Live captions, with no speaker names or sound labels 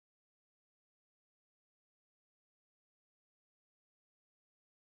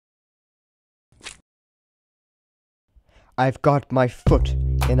I've got my foot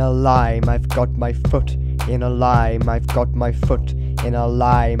in a lime, I've got my foot in a lime, I've got my foot in a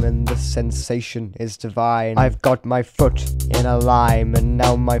lime, and the sensation is divine. I've got my foot in a lime, and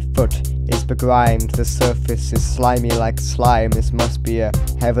now my foot is begrimed. The surface is slimy like slime, this must be a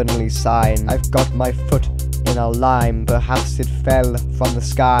heavenly sign. I've got my foot in a lime, perhaps it fell from the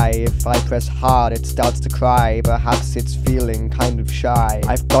sky. If I press hard it starts to cry, perhaps it's feeling kind of shy.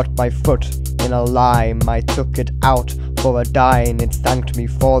 I've got my foot in a lime, I took it out for a dine. It thanked me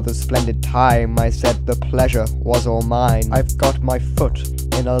for the splendid time, I said the pleasure was all mine. I've got my foot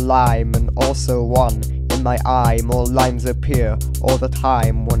in a lime, and also one in my eye. More limes appear all the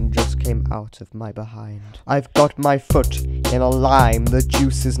time, one just came out of my behind. I've got my foot in a lime, the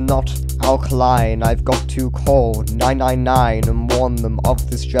juice is not alkaline. I've got to call 999 and warn them of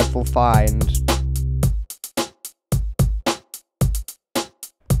this dreadful find.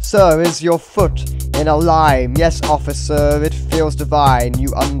 Sir, is your foot in a lime? Yes, officer, it feels divine.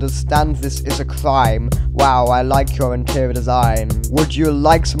 You understand this is a crime. Wow, I like your interior design. Would you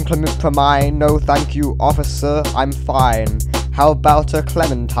like some clemipramine? No thank you, officer, I'm fine. How about a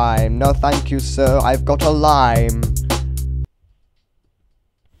clementine? No thank you, sir, I've got a lime.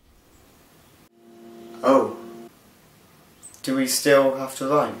 Oh. Do we still have to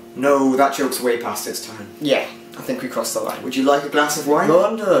rhyme? No, that joke's way past its time. Yeah, I think we crossed the line. Would you like a glass of wine? Go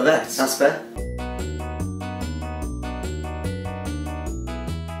under a vest. That's fair.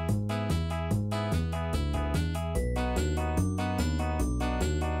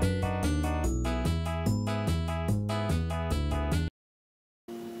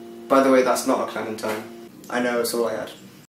 By the way, that's not a clementine. I know, it's all I had.